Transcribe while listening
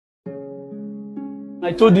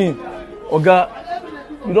I told him, Oga,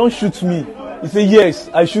 you don't shoot me. He said, yes,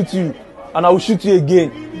 I shoot you. And I will shoot you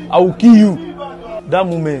again. I will kill you. That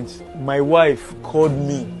moment, my wife called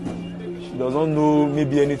me. She doesn't know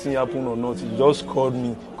maybe anything happened or not. She just called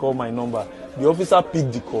me, called my number. The officer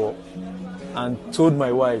picked the call and told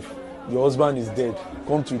my wife, your husband is dead.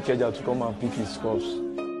 Come to Ikeja to come and pick his corpse.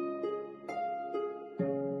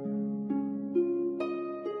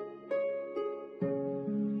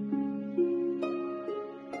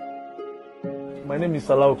 My name is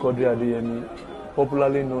Salau Adeyemi,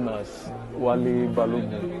 popularly known as Wale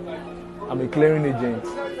Balogun. I'm a clearing agent.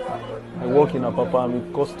 I work in Apapa. I'm a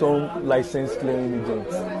custom licensed clearing agent.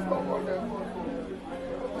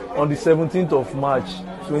 On the 17th of March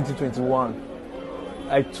 2021,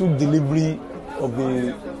 I took delivery of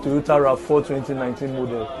the Toyota RAV4 2019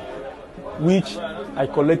 model, which I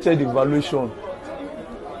collected the valuation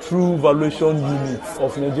through valuation unit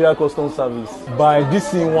of Nigeria Customs Service by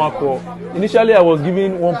DC Nwako. Initially, I was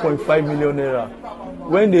given 1.5 million naira.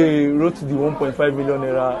 When they wrote the 1.5 million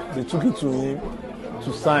naira, they took it to him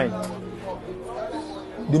to sign.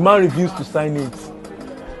 The man refused to sign it,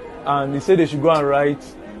 and he said they should go and write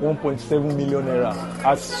 1.7 million naira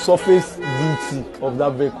as surface duty of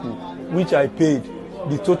that vehicle, which I paid.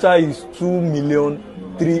 The total is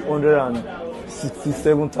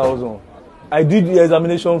 2,367,000. I did the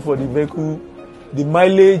examination for the vehicle. The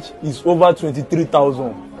mileage is over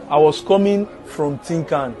 23,000. I was coming from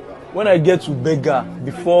Tinkan. When I get to Berger,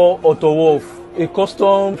 before Auto Wolf, a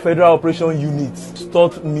custom federal operation unit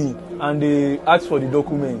stopped me and they asked for the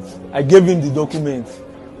documents. I gave him the documents.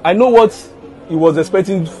 I know what he was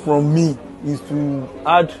expecting from me is to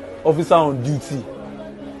add officer on duty,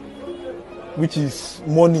 which is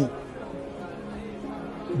money.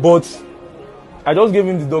 But I just gave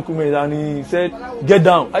him the document and he said, get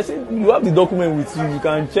down. I said, you have the document with you. You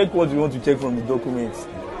can check what you want to check from the documents.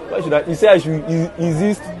 Why should I? He said I should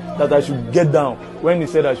insist that I should get down. When he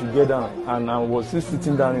said I should get down, and I was still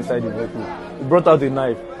sitting down inside the vehicle, he brought out a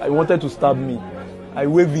knife. He wanted to stab me. I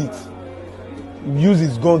waved it. He used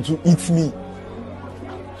his gun to hit me.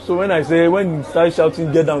 So when he started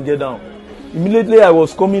shouting, get down, immediately I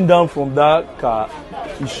was coming down from that car,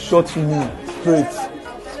 he shot me straight.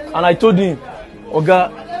 And I told him, Oga,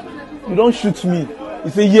 you don't shoot me. He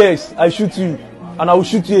said, yes, I shoot you. And I will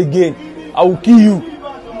shoot you again. I will kill you.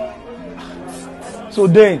 So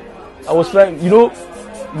then, I was trying,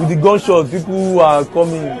 with the gunshots, people were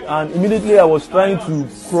coming. And immediately I was trying to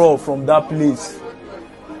crawl from that place.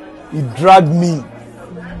 He dragged me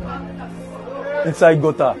inside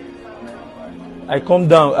gutter. I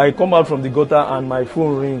come out from the gutter and my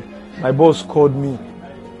phone rang. My boss called me.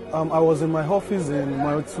 I was in my office in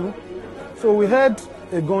Marutu. So we heard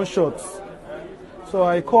a gunshot. So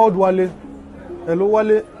I called Wale. Hello,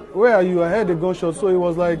 Wale, where are you? I heard a gunshot. So he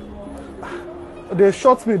was like, they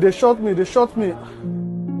shot me.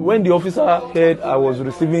 When the officer heard I was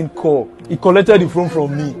receiving call, he collected the phone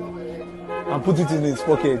from me and put it in his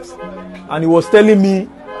pocket. And he was telling me,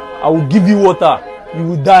 I will give you water, you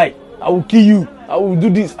will die, I will kill you, I will do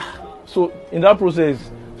this. So in that process,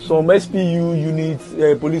 some SPU unit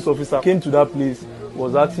police officer came to that place,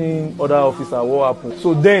 was asking other officer what happened.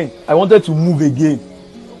 So then I wanted to move again.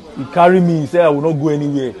 He carried me, he said I will not go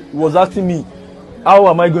anywhere. He was asking me, how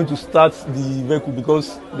am I going to start the vehicle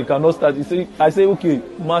because they cannot start. I said, okay,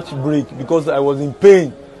 match break, because I was in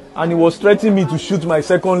pain. And he was threatening me to shoot my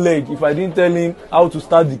second leg if I didn't tell him how to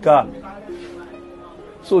start the car.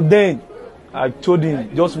 So then I told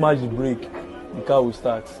him, just match the brake, the car will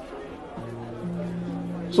start.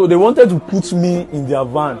 So they wanted to put me in their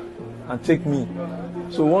van and take me.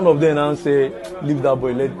 So one of them now said, leave that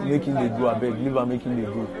boy, make him go, I beg, leave and make him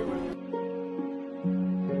go.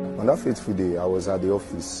 On that fateful day, I was at the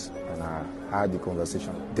office and I had the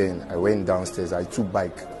conversation. Then I went downstairs, I took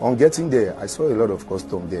bike. On getting there, I saw a lot of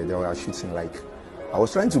custom there. They were shooting like, I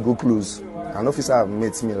was trying to go close. An officer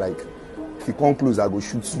met me like, if you come close, I go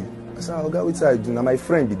shoot you. I said, oh God, what I do? Now my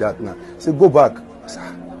friend be that now. He said, go back.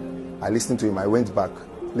 I listened to him, I went back.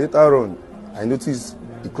 Later on, I noticed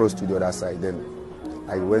he crossed to the other side. Then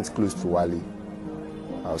I went close to Wale.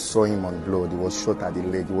 I saw him on blood. He was shot at the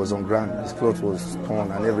leg. He was on ground. His clothes was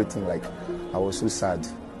torn and everything. Like, I was so sad.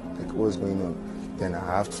 Like, what was going on? Then I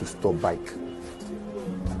have to stop bike.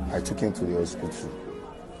 I took him to the hospital,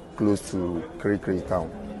 close to Kiri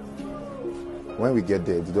town. When we get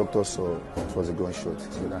there, the doctor saw it was a gunshot.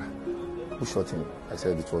 He said, who shot him? I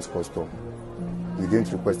said it was custom. He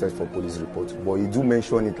didn't request it for police report, but he do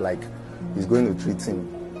mention it like he's going to treat him,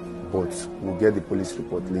 but we'll get the police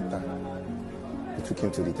report later. We took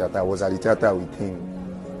him to the theater. I was at the theater with him.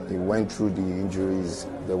 He went through the injuries.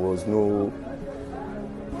 There was no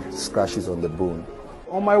scratches on the bone.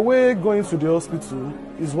 On my way going to the hospital,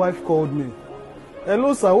 his wife called me.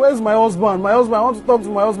 Hello, sir, where's my husband? My husband, I want to talk to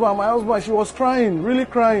my husband. My husband, she was crying, really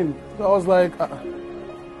crying. So I was like,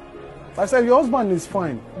 I said, your husband is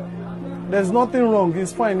fine. There's nothing wrong,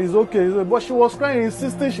 he's fine, he's okay. But she was crying,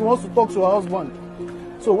 insisting she wants to talk to her husband.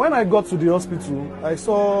 So when I got to the hospital, I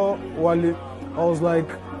saw Wale. I was like,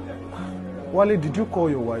 Wale, did you call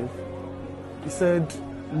your wife? He said,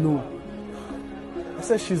 no. I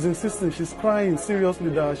said, she's insisting, she's crying seriously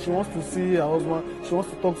that she wants to see her husband, she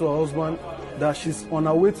wants to talk to her husband, that she's on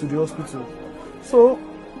her way to the hospital. So,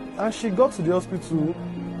 and she got to the hospital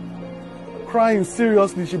crying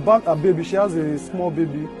seriously. She bagged her baby, she has a small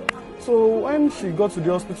baby. So when she got to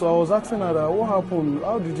the hospital, I was asking her, what happened?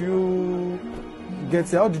 How did you get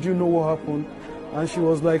here? How did you know what happened? And she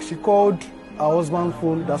was like, she called her husband's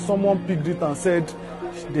phone, that someone picked it and said,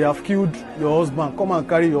 they have killed your husband, come and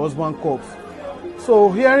carry your husband's corpse.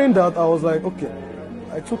 So hearing that, I was like, okay.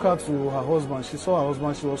 I took her to her husband. She saw her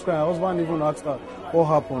husband. She was crying. Her husband even asked her, what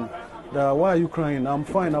happened? That, why are you crying? I'm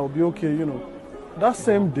fine. I'll be okay, you know. That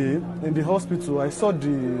same day, in the hospital, I saw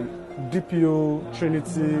the DPO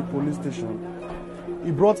Trinity police station.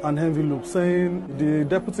 He brought an envelope saying the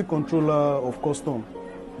deputy controller of custom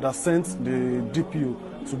that sent the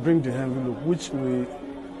DPO to bring the envelope, which we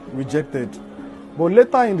rejected. But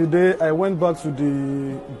later in the day, I went back to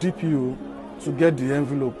the DPO to get the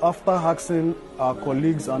envelope after asking our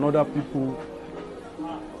colleagues and other people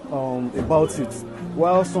about it.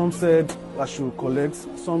 While some said I should collect,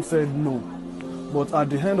 some said no. But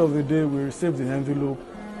at the end of the day, we received the envelope.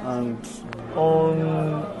 And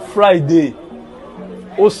on Friday,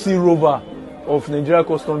 OC Rover of Nigeria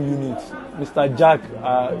Custom Unit, Mr. Jack,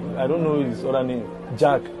 I don't know his other name,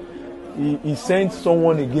 Jack, he sent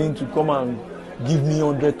someone again to come and give me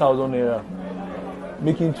 100,000 naira.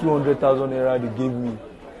 Making 200,000 naira they gave me.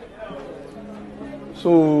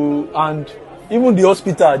 So, and even the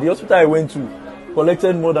hospital I went to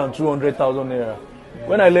collected more than 200,000 naira.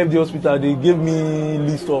 When I left the hospital, they gave me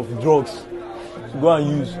list of drugs to go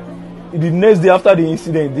and use. The next day after the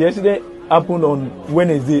incident happened on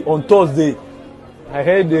Wednesday. On Thursday, I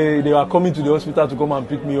heard they were coming to the hospital to come and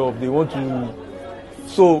pick me up. They want to.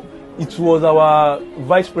 So it was our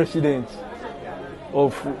vice president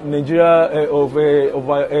of Nigeria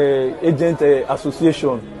Agent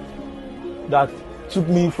Association that took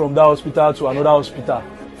me from that hospital to another hospital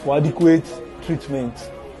for adequate treatment.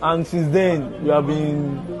 And since then, we have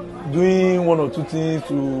been doing one or two things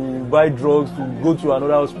to buy drugs, to go to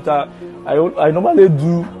another hospital. I normally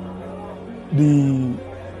do the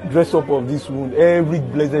dress up of this wound every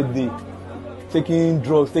blessed day, taking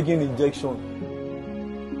drugs, taking injection.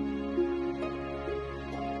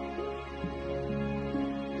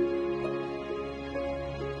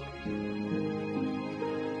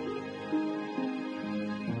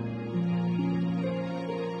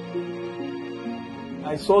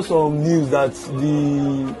 I saw some news that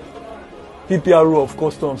the PPRO of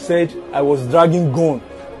Customs said I was dragging gun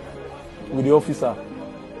with the officer.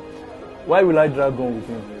 Why will I drag gun with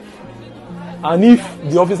him? And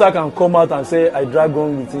if the officer can come out and say I drag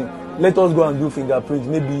gun with him, let us go and do fingerprints.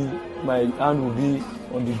 Maybe my hand will be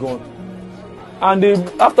on the gun. And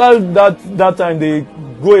after that time, they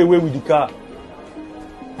go away with the car.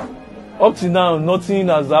 Up to now, nothing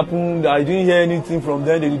has happened. I didn't hear anything from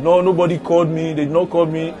them. Nobody called me. They did not call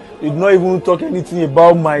me. They did not even talk anything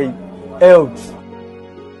about my health.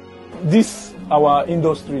 This, our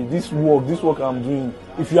industry, this work I'm doing,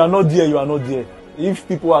 if you are not there, you are not there. If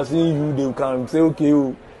people are seeing you, they can say, okay,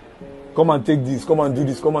 oh, come and take this, come and do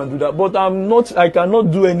this, come and do that. But I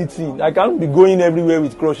cannot do anything. I can't be going everywhere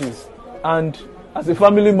with crutches. And as a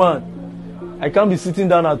family man, I can't be sitting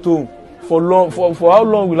down at home. For how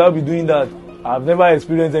long will I be doing that? I've never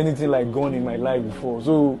experienced anything like gun in my life before.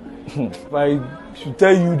 So if I should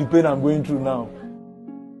tell you the pain I'm going through now,